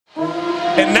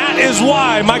And that is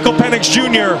why Michael Penix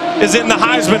Jr. is in the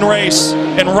Heisman race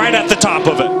and right at the top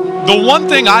of it. The one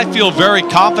thing I feel very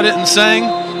confident in saying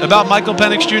about Michael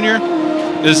Penix Jr.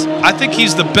 is I think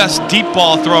he's the best deep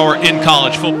ball thrower in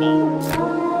college football.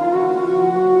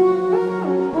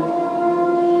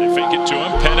 They fake it to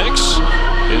him. Penix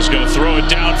is going to throw it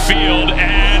downfield,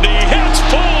 and he hits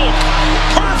Polk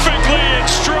perfectly in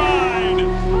stride.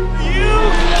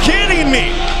 You kidding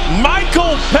me?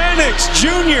 Michael Penix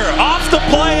Jr. off the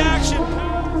play action.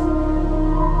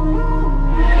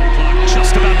 Clock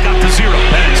just about got to zero.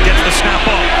 Penix gets the snap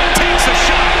off, takes a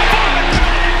shot.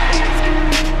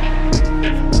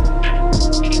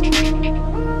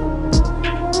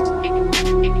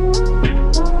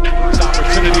 First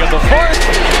opportunity of the fourth.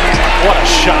 What a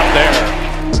shot there.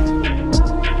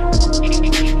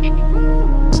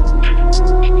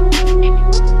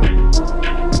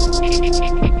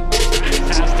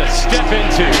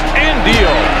 Into and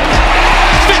deal.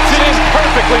 Fits it in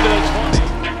perfectly to the 20.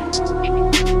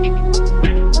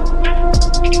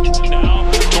 Now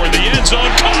toward the end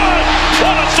zone. Caught!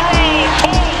 What a throw!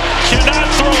 Polk cannot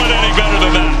throw it any better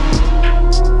than that.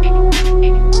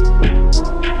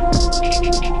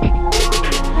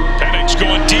 Penix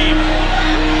going deep.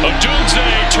 Odunze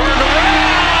turned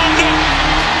around.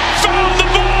 Found the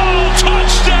ball.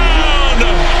 Touchdown!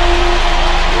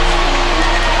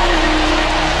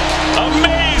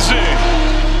 Amazing!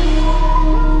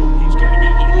 He's got to be a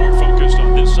little more focused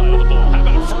on this side of the ball. How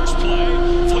about first play?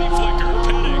 Flea flicker,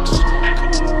 Penix.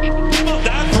 How about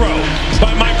that throw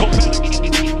by Michael Penix?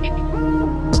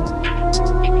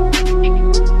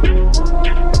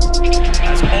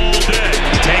 That's all day.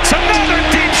 Takes another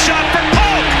deep shot for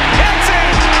Polk. Hits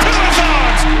it to his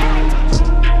arms.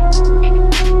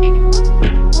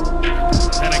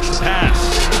 Penix pass.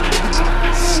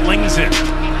 Slings it.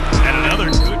 And another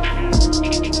good.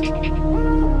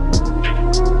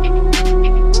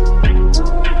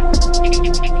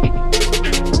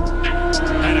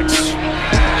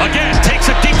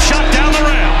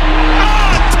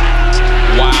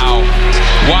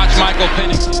 Watch Michael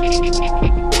Penix.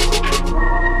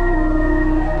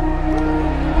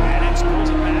 Penix pulls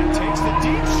it back, takes the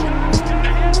deep shot.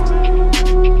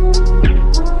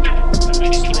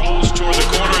 Penix throws toward the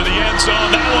corner of the end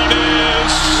zone. That one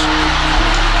is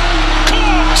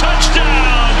caught.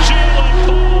 Touchdown, Jalen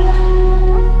Polk.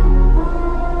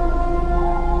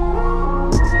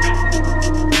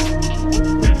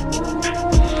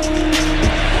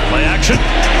 Play action.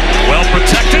 Well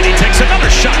protected. He takes another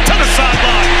shot to the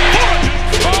sideline.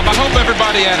 Bob, I hope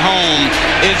everybody at home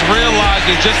is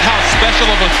realizing just how special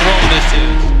of a throw this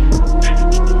is.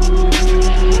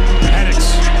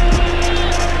 Penix.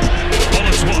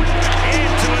 Bullets one.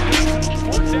 Into it.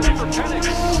 Fourth down for Penix.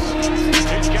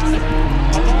 He's got it.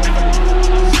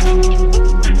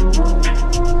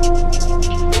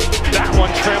 that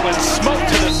one trailing smoke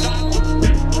to the side.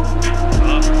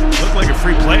 Looked like a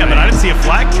free play, but I didn't see a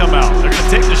flag come out. They're going to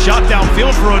take the shot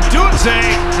downfield for Odunze.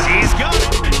 He's got it.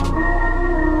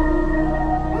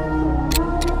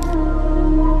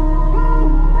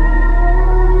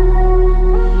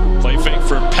 Play fake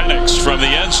for Penix from the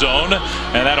end zone,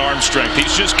 and that arm strength. He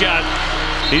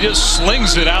just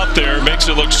slings it out there, makes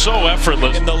it look so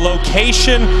effortless. In the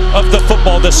location of the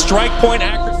football, the strike point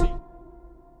accuracy.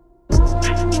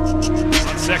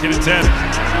 On 2nd and 10.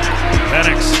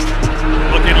 Penix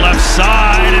looking left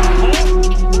side and pull.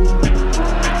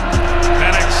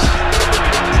 Penix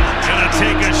gonna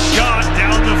take a shot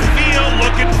down the field,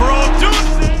 looking for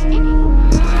Odunze.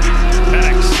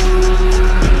 Penix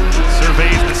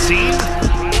surveys the scene.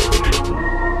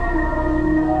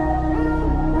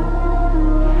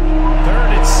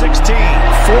 3rd and 16.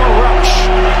 4 rush.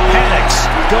 Penix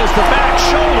goes the back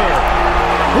shoulder.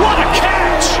 What a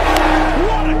catch!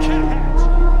 What a catch!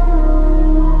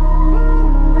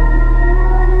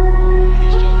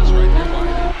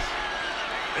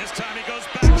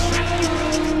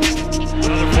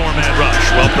 Another 4-man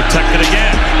rush, well protected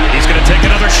again. He's going to take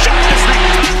another shot.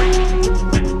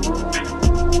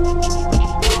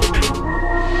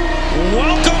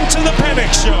 Welcome to the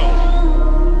Penix Show.